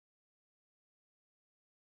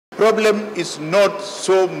problem is not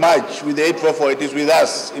so much with the 844, it is with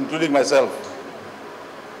us, including myself.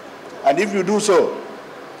 And if you do so,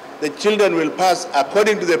 the children will pass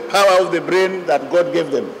according to the power of the brain that God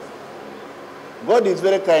gave them. God is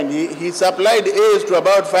very kind. He supplied A's to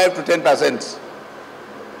about 5 to 10%.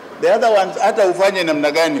 The other ones, hata ufanye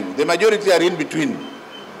namna gani, the majority are in between.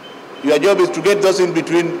 Your job is to get those in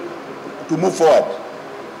between to move forward.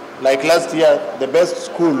 Like last year, the best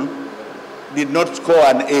school did not score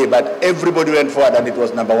an A, but everybody went forward and it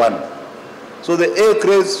was number 1. So the A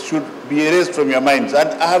craze should be erased from your minds. And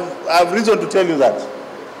I have reason to tell you that.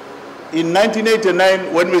 In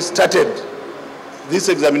 1989, when we started these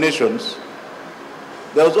examinations,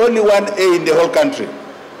 there was only 1 A in the whole country.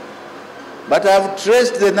 But I have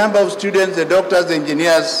traced the number of students, the doctors, the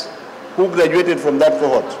engineers who graduated from that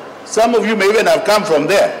cohort. Some of you may even have come from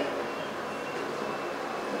there.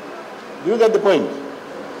 Do you get the point?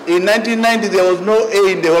 In 1990, there was no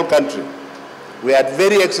A in the whole country. We had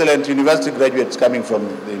very excellent university graduates coming from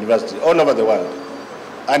the university all over the world.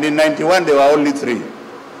 And in 91, there were only 3.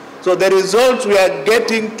 So the results we are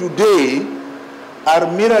getting today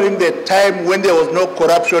are mirroring the time when there was no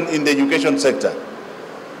corruption in the education sector.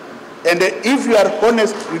 And if you are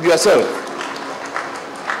honest with yourself,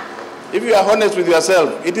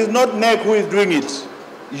 it is not KNEC who is doing it.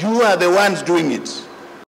 You are the ones doing it.